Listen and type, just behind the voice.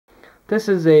This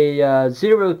is a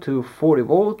 0 to 40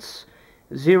 volts,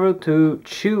 0 to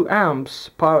 2 amps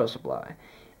power supply,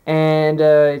 and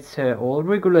it's all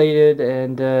regulated,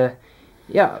 and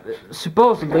yeah,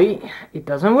 supposedly it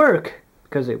doesn't work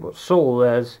because it was sold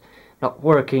as not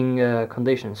working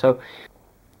condition. So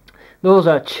those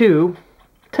are two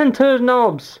 10-turn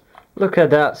knobs. Look at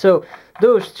that. So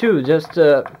those two just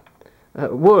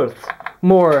worth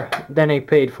more than I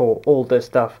paid for all this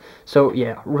stuff. So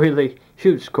yeah, really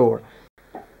huge score.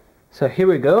 So here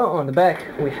we go. On the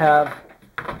back we have,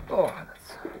 oh,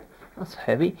 that's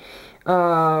heavy.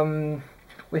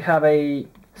 We have a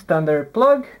standard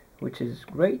plug, which is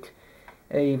great,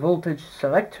 a voltage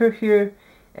selector here,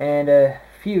 and a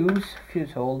fuse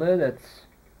holder. Let's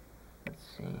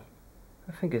see,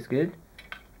 I think it's good.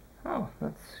 Oh,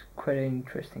 that's quite an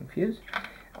interesting fuse.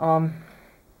 Alright,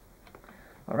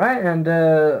 and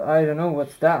I don't know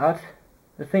what's that.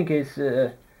 The thing is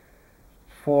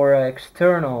for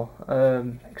external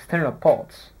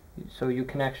ports, so you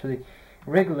can actually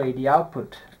regulate the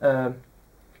output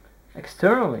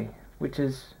externally, which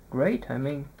is great. I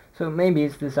mean, so maybe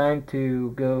it's designed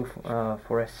to go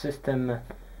for a system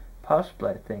power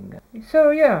supply thing.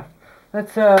 So yeah,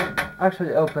 let's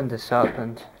actually open this up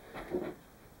and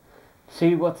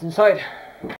see what's inside.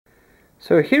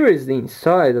 So here is the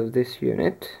inside of this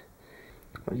unit.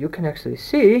 Well, you can actually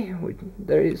see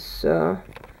there is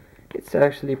it's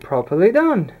actually properly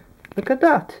done. Look at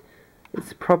that.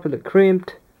 It's properly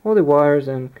crimped. All the wires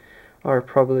are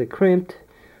properly crimped.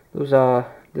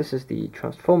 This is the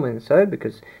transformer inside,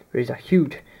 because there is a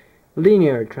huge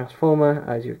linear transformer,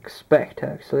 as you expect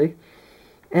actually.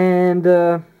 And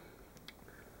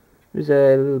there's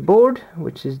a little board,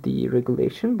 which is the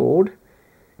regulation board.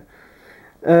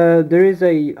 There is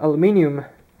a aluminium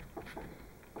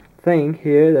thing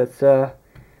here that's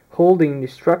holding the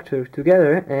structure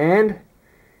together, and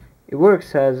it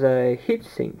works as a heat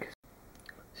sink.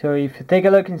 So if you take a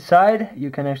look inside,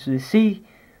 you can actually see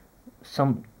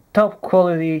some top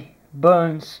quality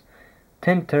Burns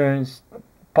 10 turns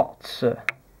pots.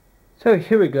 So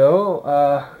here we go.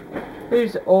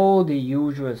 Here's all the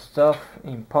usual stuff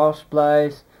in power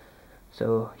supplies.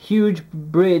 So huge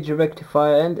bridge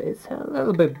rectifier, and it's a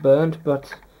little bit burnt,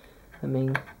 but I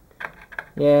mean,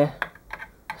 yeah,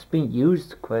 it's been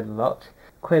used quite a lot.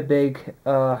 Quite big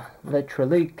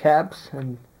electrolyte caps,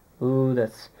 and ooh,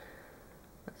 that's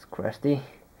crusty.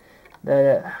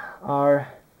 That are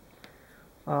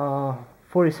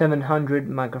 4700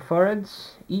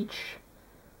 microfarads each,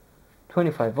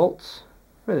 25 volts,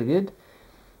 really good.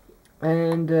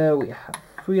 And we have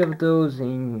 3 of those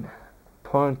in,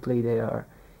 apparently they are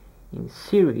in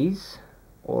series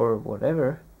or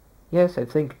whatever. Yes, I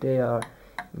think they are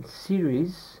in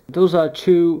series. Those are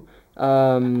 2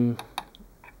 NPN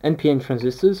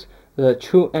transistors, the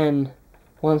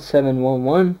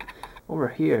 2N1711. Over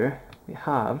here we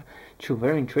have 2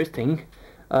 very interesting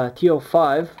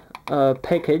TO5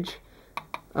 package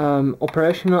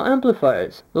operational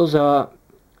amplifiers. Those are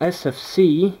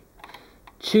SFC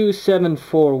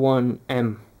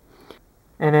 2741M.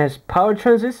 And as power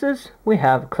transistors, we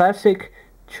have classic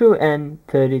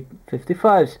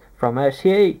 2N3055s from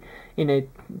RCA in a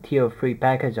TO3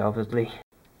 package, obviously.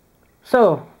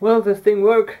 So, will this thing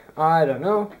work? I don't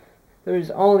know. There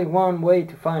is only one way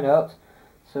to find out.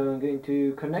 So I'm going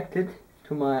to connect it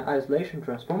to my isolation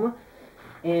transformer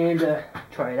and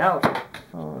try it out.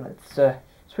 Oh, let's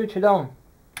switch it on.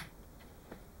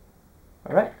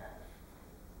 Alright.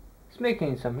 It's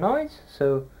making some noise,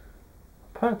 so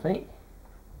apparently.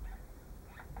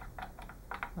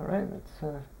 Alright, let's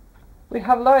we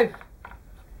have live.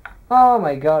 Oh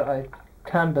my god, I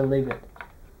can't believe it.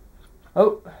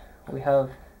 Oh, we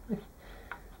have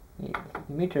the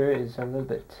meter is a little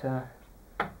bit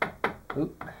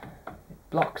oop, it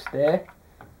blocks there,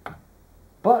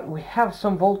 but we have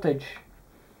some voltage.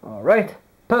 Alright,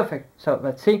 perfect. So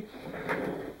let's see.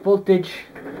 Voltage,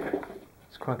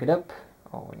 let's crank it up.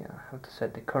 Oh yeah, I have to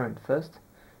set the current first.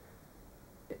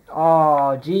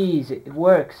 Oh geez, it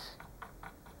works.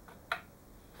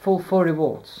 Full 40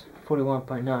 volts,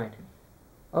 41.9.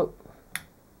 Oh,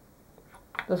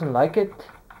 doesn't like it.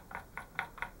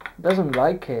 Doesn't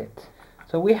like it.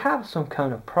 So we have some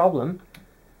kind of problem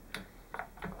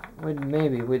with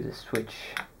maybe with the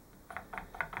switch.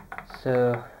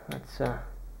 So let's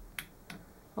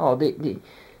oh, the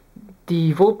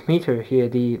voltmeter here,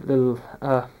 the little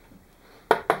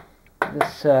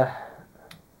the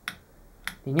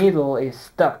needle is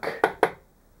stuck.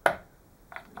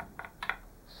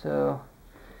 So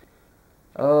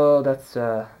oh, that's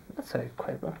a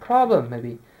quite a problem.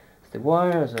 Maybe it's the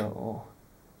wires, or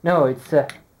no, it's the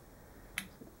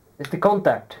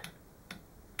contact.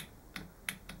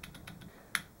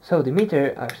 So the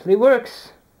meter actually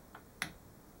works.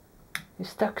 It's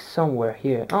stuck somewhere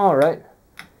here. Alright.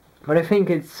 But I think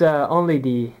it's only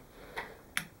the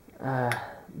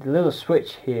little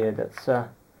switch here that's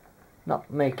not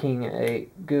making a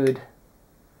good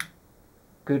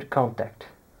contact.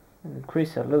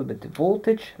 Increase a little bit the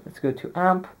voltage. Let's go to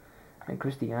amp.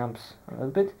 Increase the amps a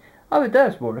little bit. Oh, it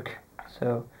does work.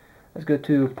 So let's go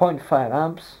to 0.5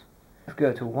 amps. Let's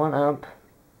go to 1 amp.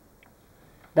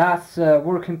 That's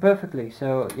working perfectly.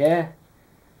 So yeah,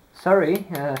 sorry,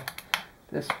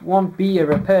 this won't be a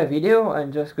repair video.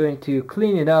 I'm just going to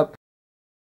clean it up